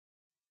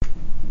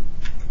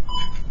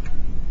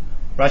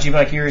Brought to you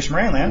by Curious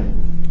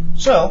Marineland.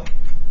 So,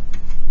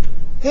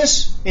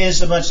 this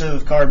is a bunch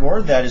of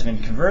cardboard that has been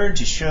converted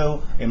to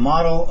show a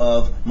model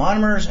of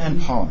monomers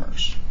and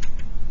polymers.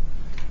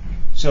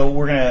 So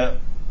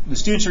the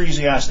students are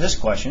usually asked this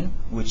question,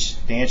 which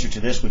the answer to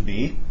this would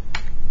be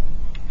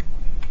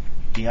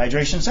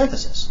dehydration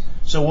synthesis.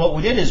 So what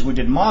we did is we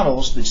did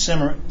models that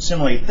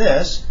simulate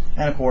this,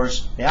 and of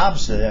course the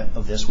opposite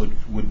of this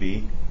would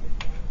be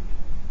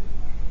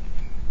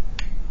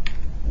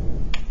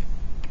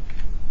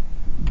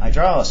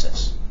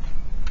hydrolysis.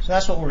 So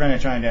that's what we're going to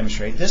try and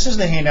demonstrate. This is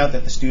the handout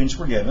that the students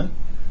were given,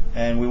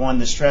 and we wanted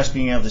to stress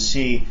being able to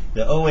see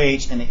the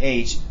OH and the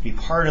H be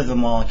part of the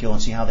molecule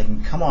and see how they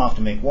can come off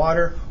to make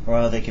water, or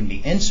how they can be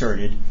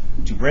inserted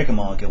to break a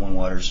molecule when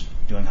water's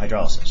doing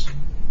hydrolysis.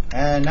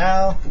 And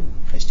now,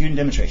 a student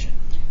demonstration.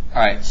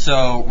 Alright,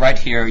 so right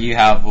here you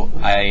have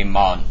a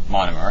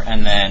monomer,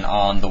 and then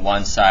on the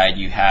one side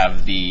you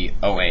have the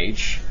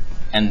OH,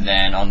 and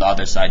then on the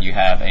other side you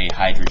have a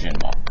hydrogen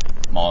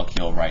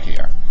molecule right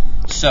here.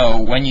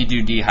 So when you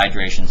do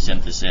dehydration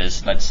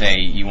synthesis, let's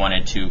say you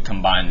wanted to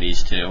combine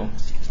these two,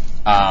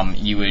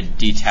 you would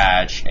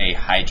detach a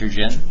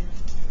hydrogen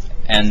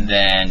and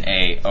then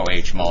a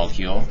OH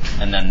molecule,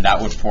 and then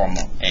that would form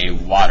a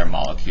water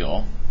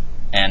molecule.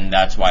 And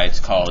that's why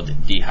it's called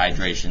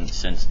dehydration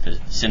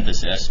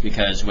synthesis,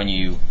 because when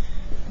you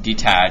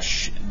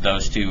detach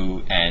those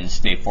two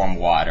ends, they form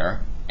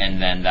water,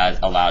 and then that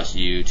allows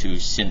you to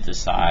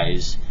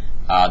synthesize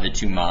the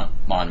two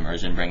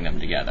monomers and bring them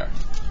together.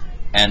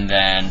 And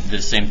then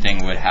the same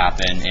thing would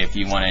happen if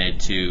you wanted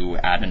to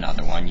add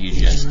another one. You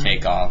just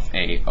take off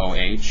a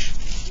OH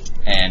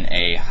and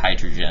a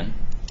hydrogen,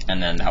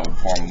 and then that would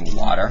form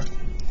water.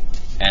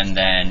 And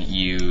then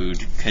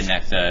you'd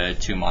connect the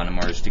two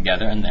monomers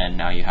together, and then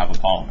now you have a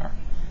polymer.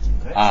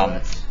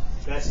 Okay,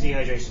 so that's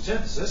dehydration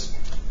synthesis.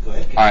 Go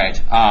ahead.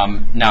 Alright,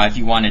 now if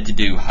you wanted to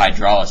do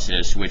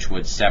hydrolysis, which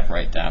would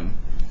separate them,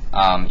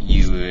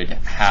 you would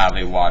have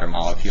a water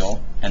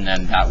molecule, and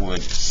then that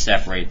would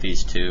separate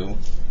these two,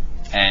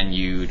 and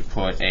you'd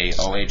put a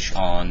OH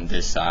on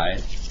this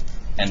side,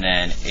 and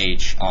then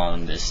H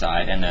on this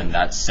side, and then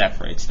that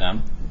separates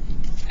them.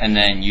 And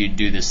then you'd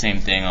do the same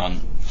thing on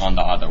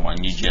the other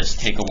one. You just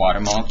take a water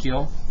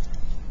molecule,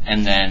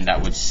 and then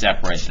that would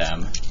separate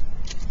them.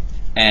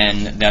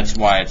 And that's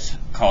why it's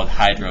called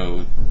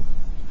hydrolysis,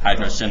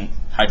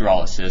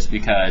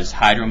 because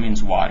hydro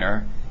means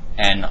water,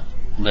 and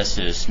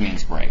lysis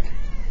means break.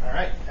 All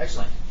right,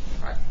 excellent.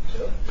 All right.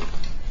 So,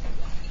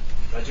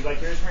 glad you like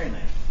Curious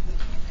Marineland.